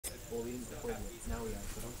Well, we didn't record it. Now we are,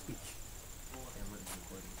 so don't speak. Camera is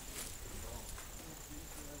recording.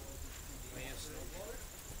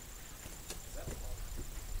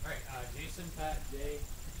 Alright, Jason, Pat, Jay,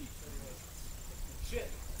 Keith. Shit!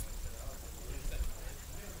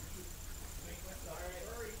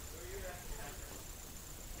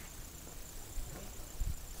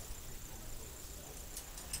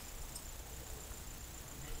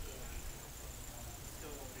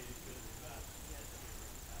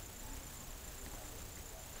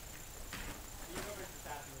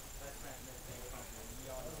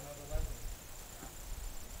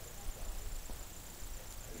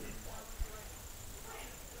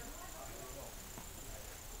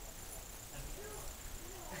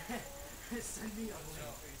 Send me a link.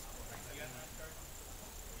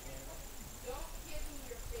 Don't give me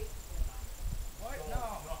your Facebook. What?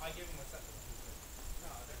 No, I give him a second.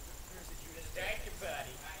 No, there's a Judas. Thank you,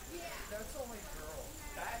 buddy. Yeah. That's only girl.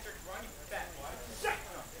 Patrick, run, you fat boy. Shut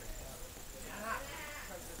up!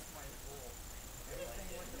 Because it's my rule.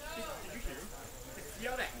 Did you hear him? He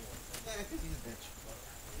yelled at me. Yeah, I think he's a bitch.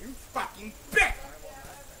 You fucking bitch!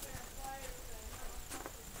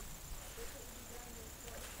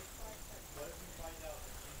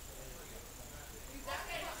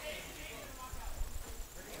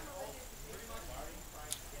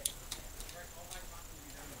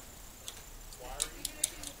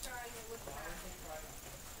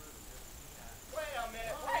 Wait a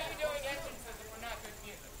minute. Why are you doing entrances if we're not good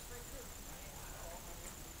music?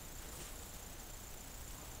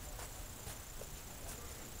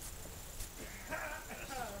 Oh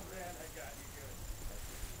man, I got you good.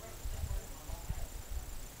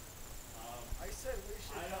 I said we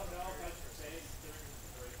should. I don't know if I should say it's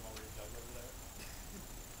very well done over there.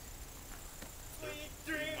 Sweet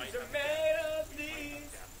dreams are made of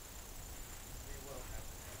these. We will have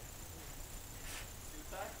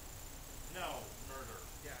suicide? No, murder.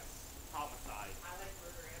 Yes. Homicide. I like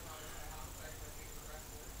murder and homicide. Homicide is my favorite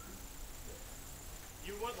wrestler.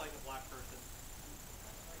 You would like a black person.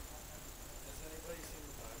 Has anybody seen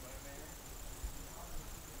the Bye Bye Man?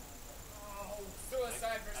 Oh,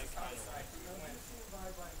 suicide versus I homicide. Who Have you wins? seen Bye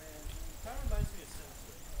Bye Man? Kind of reminds me of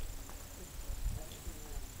Simpson.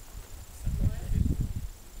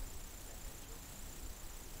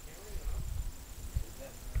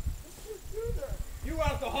 You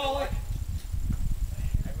alcoholic!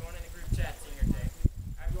 Everyone in the group chat seen your dick.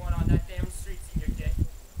 Everyone on that damn street seen your dick.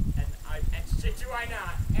 And shit you I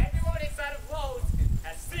not. Everyone inside of Lowe's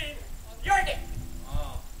has seen your dick!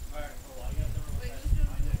 Oh, alright, hold on. You guys never Wait, looked who's doing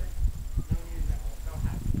at my dick. No, you don't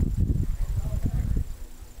have to.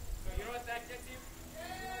 So you know what that gets you?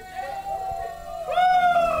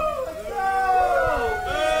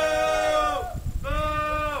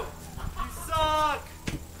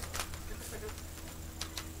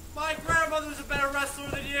 My grandmother's a better wrestler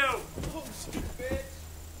than you! Oh, stupid bitch!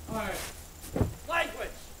 Alright. Language!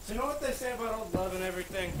 So you know what they say about old love and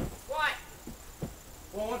everything? What?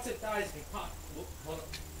 Well, once it dies, you can pop. Hold up.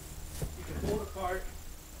 You can pull it apart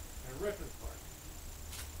and rip it apart.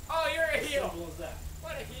 Oh, you're a As heel! simple as that.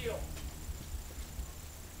 What a heel!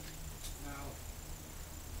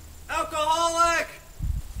 Now, Alcoholic!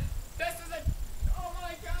 This is a... Oh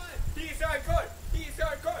my god! He's hardcore! He's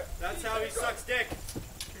hardcore! That's how he sucks dick.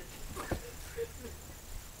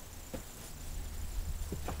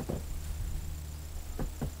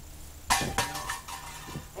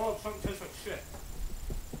 oh, something tastes like shit.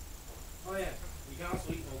 Oh yeah, you can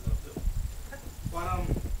also eat old stuff too. But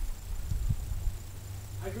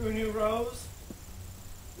I grew a new rose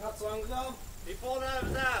not so long ago, He pulled it out of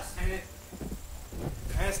his ass. and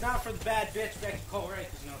it's not for the bad bitch Becky Colray,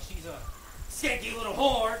 because you know she's a skanky little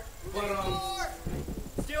whore.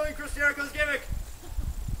 But Stealing Chris Jericho's gimmick.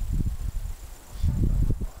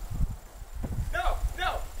 No!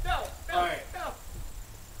 No! No! No! All right. No!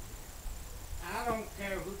 I don't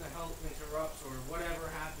care who the hell interrupts or whatever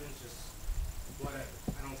happens, just whatever.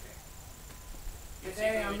 I don't care.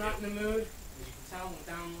 Today I'm not in the mood. As you can tell, I'm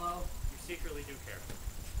down low. You secretly do care.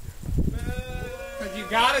 But you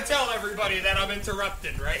gotta tell everybody that I'm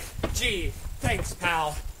interrupted, right? Gee, thanks,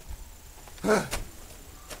 pal.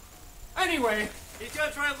 Anyway, He's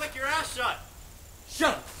gonna try and lick your ass shut. shut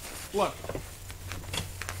up. Look.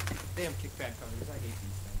 Damn kickback covers, I hate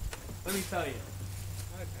these things. Let me tell you.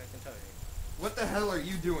 I can tell you. What the hell are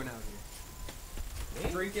you doing out here?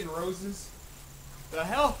 Me? Drinking roses? The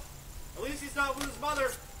hell? At least he's not with his mother.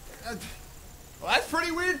 Well, that's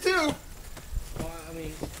pretty weird, too. Well, I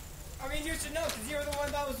mean, You should know, because you were the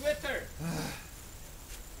one that was with her.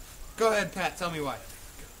 Go ahead, Pat, tell me why.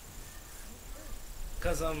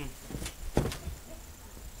 because I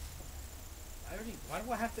Why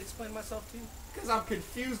do I have to explain myself to you? Because I'm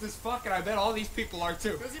confused as fuck, and I bet all these people are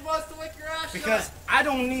too. Because he wants to lick your ass. Because I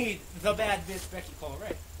don't need the bad bitch Becky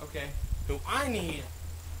Colray. Okay. Who I need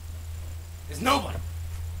is nobody.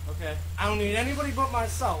 Okay. I don't need anybody but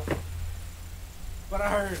myself. But I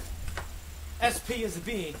heard SP is a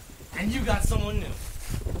B, and you got someone new.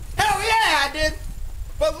 Hell yeah, I did!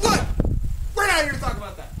 But look! We're not here to talk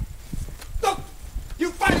about that. Look!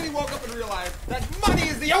 You finally woke up and realized that money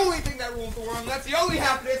is the only thing that rules the world, and that's the only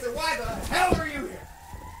happiness, and why the hell are you here?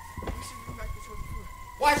 We should bring back the chosen food.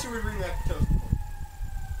 Why should we bring back the chosen food?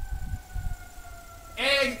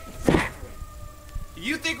 Exactly. Do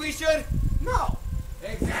you think we should? No.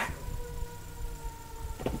 Exactly.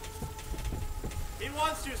 He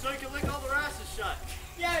wants to, so he can lick all their asses shut.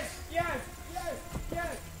 Yes.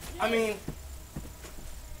 I mean,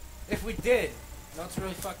 if we did, you know what's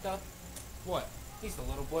really fucked up? What? He's the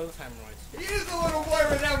little boy with hemorrhoids. He is the little boy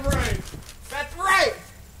with hemorrhoids. That's right.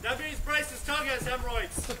 That means Bryce's tongue has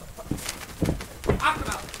hemorrhoids. Knock him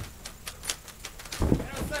out. I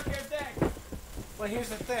don't suck your dick. But here's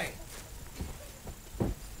the thing.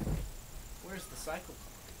 Where's the cycle?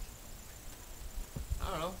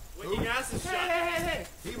 I don't know. Licking asses shut. Hey.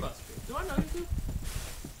 He must be. Do I know you two?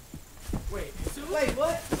 Wait. Wait,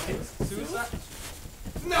 what? Suicide?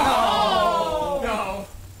 No! No.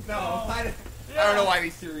 I don't know why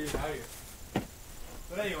these two are even out here.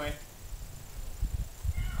 But anyway.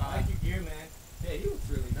 I like your gear, man. Yeah, he looks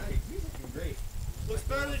really nice. He's looking great. Looks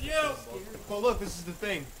better than you. But look, this is the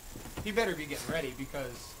thing. He better be getting ready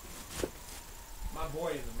because my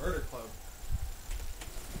boy is a murder club.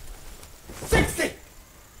 60!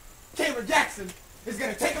 Cameron Jackson is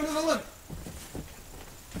gonna take him to the limit.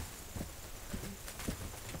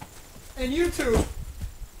 And you two,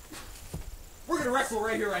 we're gonna wrestle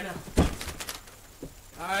right here, right now.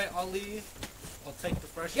 Alright, I'll leave. I'll take the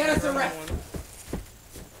fresh. Get us a one. rest.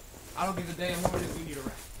 I don't give a damn what it is, we need a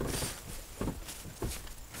rest.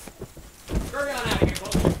 Hurry on out of here,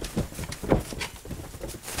 folks.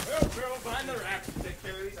 Well, girl, behind the rack. Take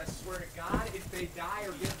care of these. I swear to God, if they die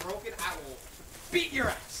or get broken, I will beat your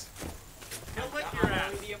ass. He'll lick your I'm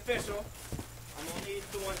ass. only the official. I'm only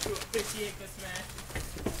the one to officiate this match.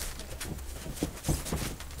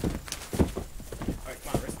 Alright,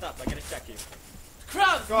 come on, rest up. I gotta check you.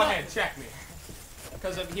 Crowd! Go ahead, check me.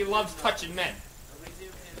 Because he loves touching men.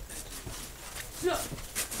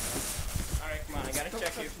 Alright, come on, I gotta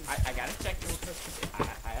check you. I gotta check you. I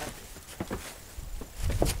have to.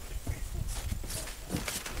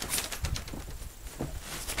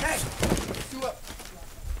 Hey! Too up.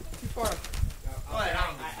 Too far. Go ahead, I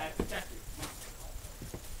have to check you.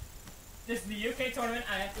 This is the UK tournament,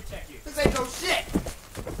 I have to check you. This ain't no shit!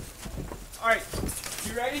 Alright,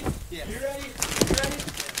 you ready? Yeah. You ready? You ready?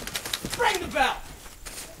 Ring the bell!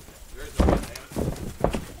 There's no one, damn it.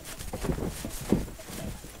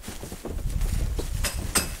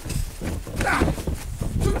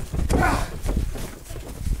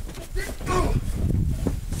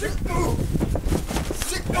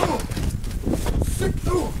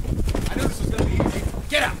 I knew this was gonna be easy.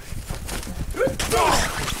 Get out!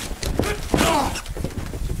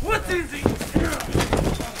 What is it?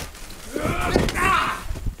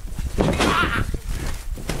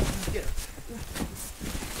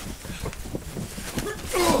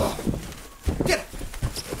 Get it!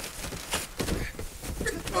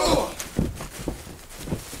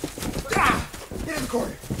 Get in the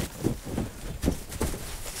corner!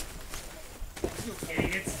 You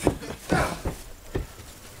idiots!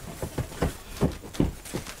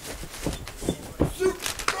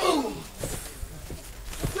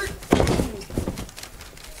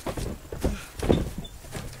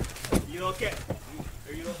 You okay?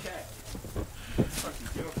 Are you okay?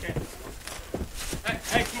 You okay?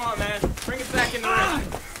 Hey, come on, man. Bring it back in the ring.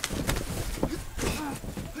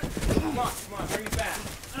 Come on, bring it back.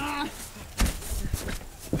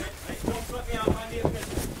 Hey, don't put me out. I'm the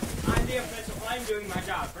official. I'm the official. I'm doing my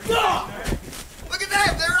job. Bring it back in the ring.